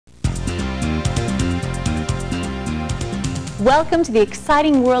Welcome to the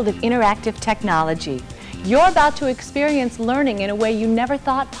exciting world of interactive technology. You're about to experience learning in a way you never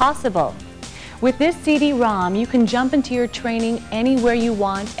thought possible. With this CD-ROM, you can jump into your training anywhere you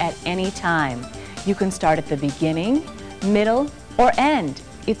want at any time. You can start at the beginning, middle, or end.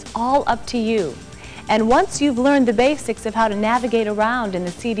 It's all up to you. And once you've learned the basics of how to navigate around in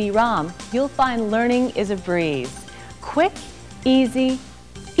the CD-ROM, you'll find learning is a breeze. Quick, easy,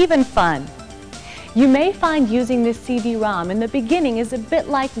 even fun. You may find using this CD-ROM in the beginning is a bit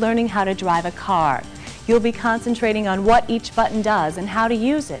like learning how to drive a car. You'll be concentrating on what each button does and how to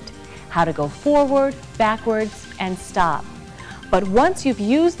use it, how to go forward, backwards, and stop. But once you've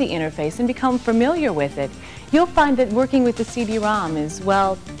used the interface and become familiar with it, you'll find that working with the CD-ROM is,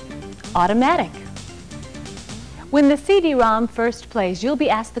 well, automatic. When the CD-ROM first plays, you'll be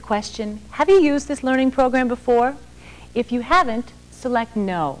asked the question, have you used this learning program before? If you haven't, select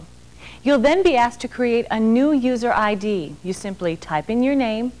No. You'll then be asked to create a new user ID. You simply type in your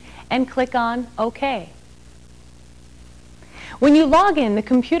name and click on OK. When you log in, the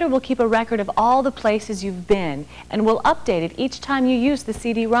computer will keep a record of all the places you've been and will update it each time you use the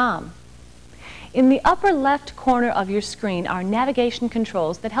CD-ROM. In the upper left corner of your screen are navigation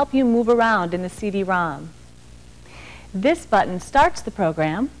controls that help you move around in the CD-ROM. This button starts the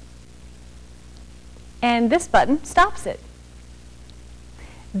program, and this button stops it.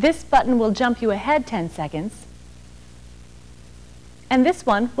 This button will jump you ahead 10 seconds, and this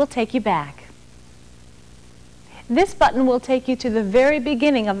one will take you back. This button will take you to the very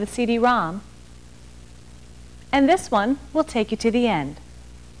beginning of the CD-ROM, and this one will take you to the end.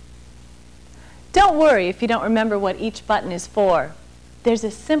 Don't worry if you don't remember what each button is for. There's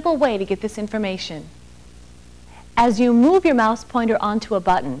a simple way to get this information. As you move your mouse pointer onto a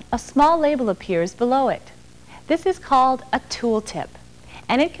button, a small label appears below it. This is called a tooltip,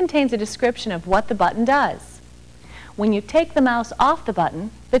 and it contains a description of what the button does. When you take the mouse off the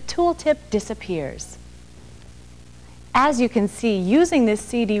button, the tooltip disappears. As you can see, using this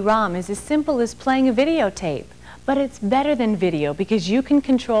CD-ROM is as simple as playing a videotape, but it's better than video because you can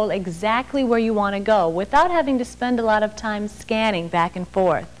control exactly where you want to go without having to spend a lot of time scanning back and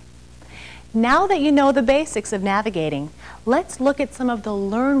forth. Now that you know the basics of navigating, let's look at some of the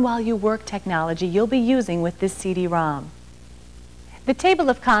Learn While You Work technology you'll be using with this CD-ROM. The table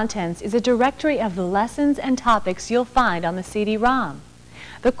of contents is a directory of the lessons and topics you'll find on the CD-ROM.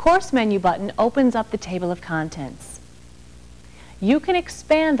 The course menu button opens up the table of contents. You can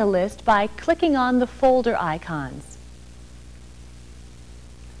expand the list by clicking on the folder icons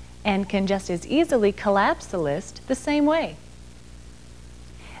and can just as easily collapse the list the same way.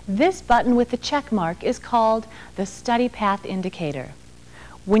 This button with the check mark is called the Study Path Indicator.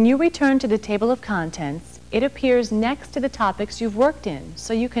 When you return to the table of contents, it appears next to the topics you've worked in,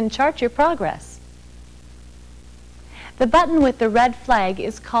 so you can chart your progress. The button with the red flag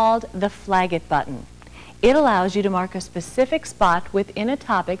is called the Flag It button. It allows you to mark a specific spot within a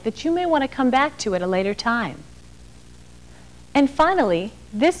topic that you may want to come back to at a later time. And finally,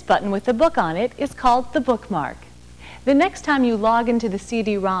 this button with the book on it is called the Bookmark. The next time you log into the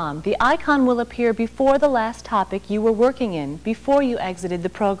CD-ROM, the icon will appear before the last topic you were working in before you exited the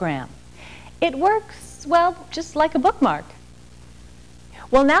program. It works, well, just like a bookmark.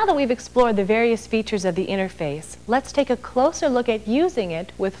 Well, now that we've explored the various features of the interface, let's take a closer look at using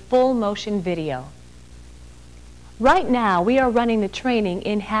it with full motion video. Right now, we are running the training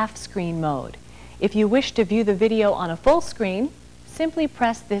in half-screen mode. If you wish to view the video on a full screen, simply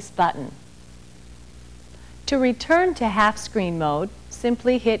press this button. To return to half-screen mode,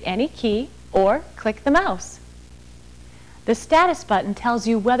 simply hit any key or click the mouse. The status button tells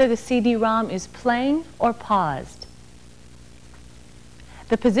you whether the CD-ROM is playing or paused.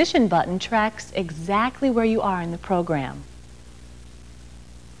 The position button tracks exactly where you are in the program.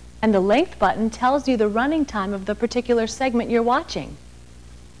 And the length button tells you the running time of the particular segment you're watching.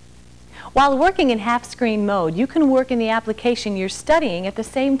 While working in half-screen mode, you can work in the application you're studying at the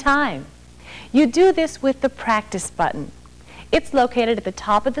same time. You do this with the Practice button. It's located at the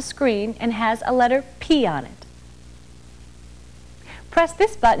top of the screen and has a letter P on it. Press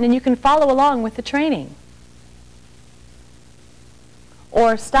this button and you can follow along with the training.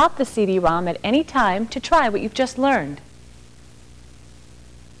 Or stop the CD-ROM at any time to try what you've just learned.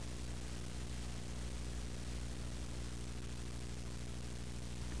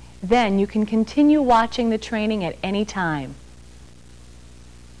 Then you can continue watching the training at any time.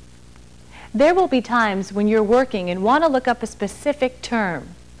 There will be times when you're working and want to look up a specific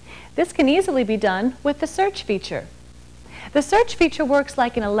term. This can easily be done with the search feature. The search feature works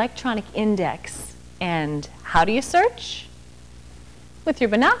like an electronic index. And how do you search? With your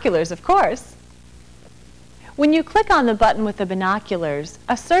binoculars, of course. When you click on the button with the binoculars,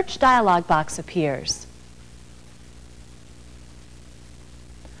 a search dialog box appears.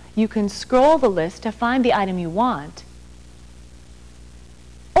 You can scroll the list to find the item you want,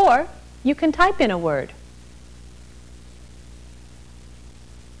 or you can type in a word.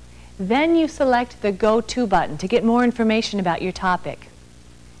 Then you select the Go To button to get more information about your topic.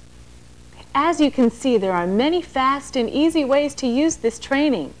 As you can see, there are many fast and easy ways to use this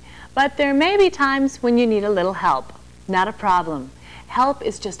training, but there may be times when you need a little help. Not a problem. Help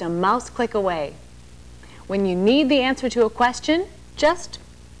is just a mouse click away. When you need the answer to a question, just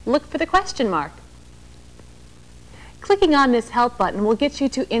look for the question mark. Clicking on this Help button will get you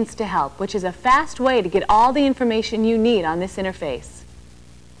to InstaHelp, which is a fast way to get all the information you need on this interface.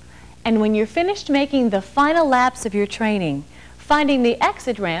 And when you're finished making the final laps of your training, finding the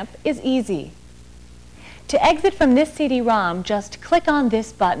exit ramp is easy. To exit from this CD-ROM, just click on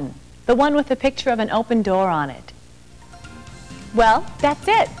this button, the one with the picture of an open door on it. Well, that's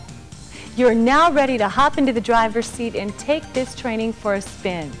it. You're now ready to hop into the driver's seat and take this training for a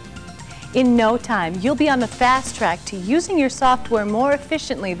spin. In no time, you'll be on the fast track to using your software more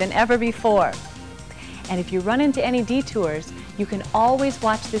efficiently than ever before. And if you run into any detours, you can always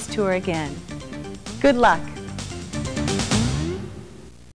watch this tour again. Good luck.